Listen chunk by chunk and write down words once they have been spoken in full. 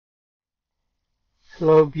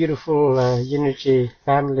Hello, beautiful Unity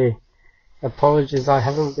family. Apologies, I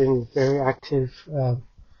haven't been very active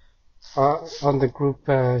on the group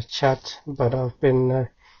chat, but I've been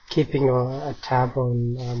keeping a tab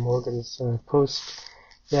on Morgan's post.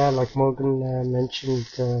 Yeah, like Morgan mentioned,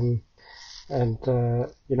 and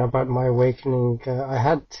about my awakening. I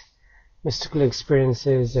had mystical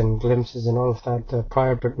experiences and glimpses and all of that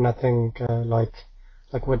prior, but nothing like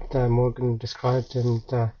what Morgan described,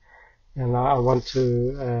 and I want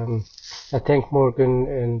to thank Morgan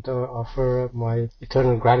and offer my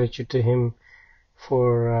eternal gratitude to him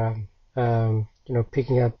for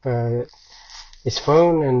picking up his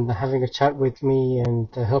phone and having a chat with me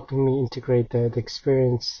and helping me integrate the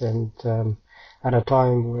experience, and at a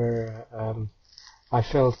time where I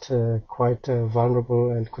felt quite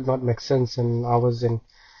vulnerable and could not make sense, and I was in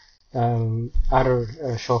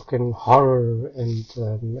utter shock and horror,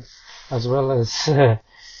 and as well as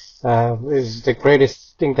is the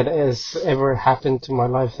greatest thing that has ever happened to my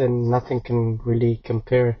life, and nothing can really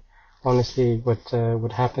compare. Honestly,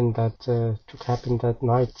 what happened took happened that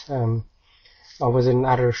night. I was in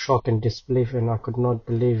utter shock and disbelief, and I could not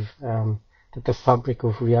believe that the fabric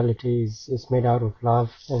of reality is made out of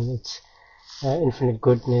love, and it's infinite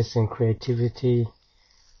goodness and creativity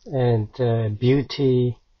and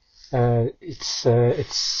beauty. It's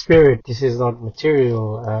spirit. This is not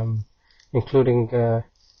material, including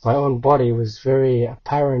my own body. Was very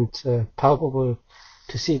apparent, palpable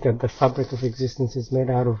to see that the fabric of existence is made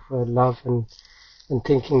out of love, and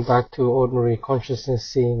thinking back to ordinary consciousness,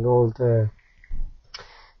 seeing all the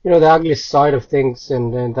ugliest side of things,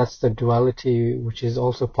 and that's the duality, which is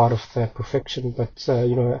also part of the perfection, but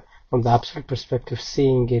from the absolute perspective,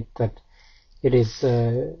 seeing it that it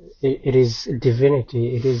is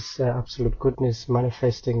divinity, it is absolute goodness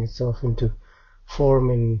manifesting itself into form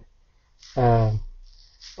in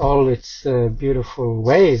all its beautiful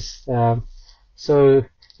ways. So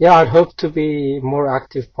yeah, I'd hope to be more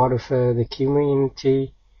active part of the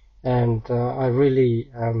community, and I really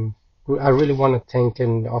want to thank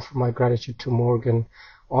and offer my gratitude to Morgan.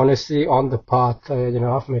 Honestly, on the path,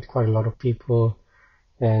 I've met quite a lot of people,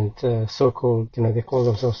 and so-called, they call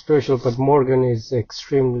themselves spiritual, but Morgan is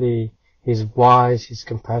he's wise, he's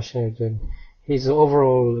compassionate, and he's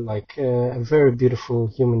overall like a very beautiful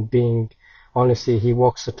human being. Honestly, he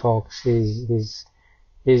walks the talks. He's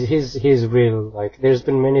real. Like, there's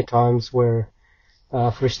been many times where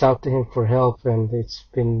I've reached out to him for help, and he's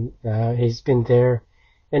been there,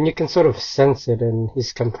 and you can sort of sense it, and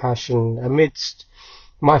his compassion amidst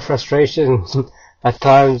my frustrations at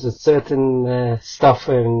times with certain stuff,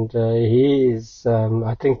 and he is,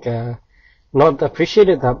 I think, not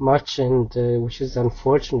appreciated that much, and which is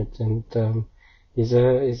unfortunate. And he's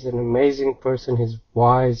an amazing person. He's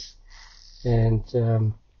wise, and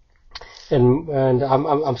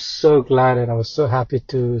I'm so glad, and I was so happy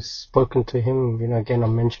to spoken to him. Again,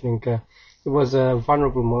 I'm mentioning it was a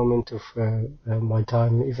vulnerable moment of my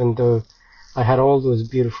time, even though I had all those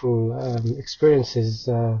beautiful experiences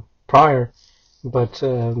prior, but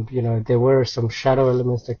there were some shadow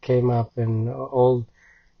elements that came up, and all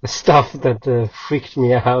the stuff that freaked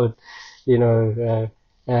me out.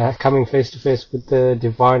 Coming face to face with the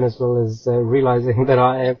divine, as well as realizing that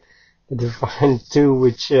I am the divine too,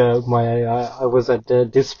 which I was at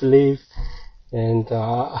disbelief, and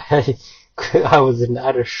I was in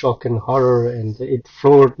utter shock and horror, and it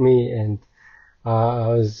floored me, and I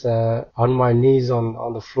was on my knees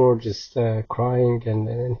on the floor, just crying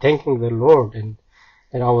and thanking the Lord, and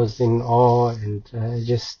I was in awe, and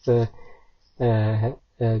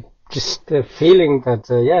feeling that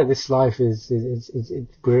this life is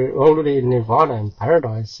we're already in nirvana and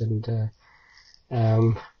paradise, and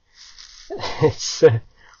it's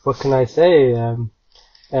what can I say?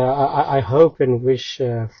 I hope and wish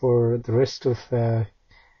for the rest of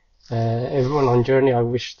everyone on journey. I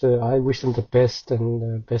wish them the best,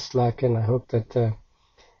 and best luck, and I hope that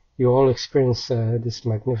you all experience this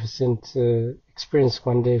magnificent experience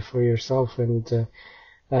one day for yourself. And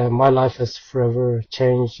my life has forever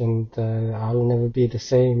changed, and I'll never be the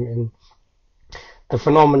same. And the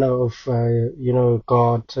phenomena of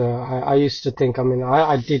God, I used to think,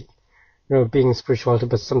 I did being spirituality,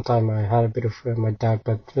 but sometimes I had a bit of my doubt.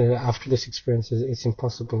 But after this experience, it's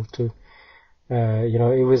impossible to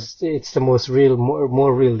it's the most real,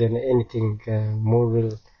 more real than anything, more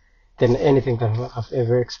real than anything that I've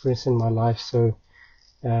ever experienced in my life. So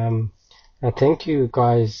I thank you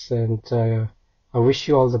guys, and I wish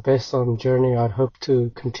you all the best on journey. I'd hope to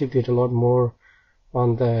contribute a lot more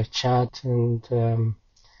on the chat, and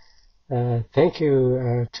thank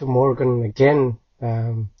you to Morgan again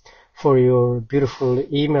for your beautiful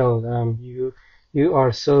email. you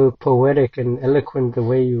are so poetic and eloquent the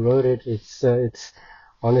way you wrote it. It's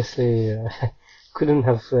honestly couldn't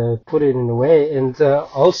have put it in a way. And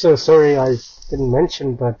also, sorry I didn't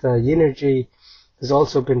mention, but Yinergy has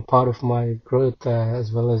also been part of my growth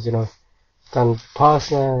as well as done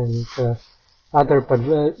Vipassana and other. But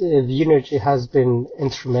Yinergy has been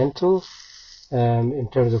instrumental in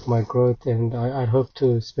terms of my growth, and I hope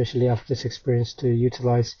to, especially after this experience, to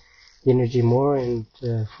utilize Yinergy more. And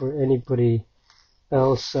for anybody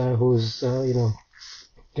else who's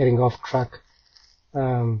getting off track,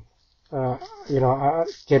 um,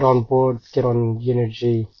 get on board, get on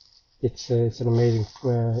Yinergy. It's an amazing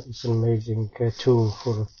tool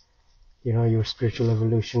for your spiritual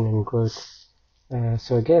evolution and growth.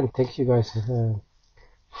 So again, thank you guys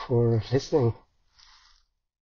for listening.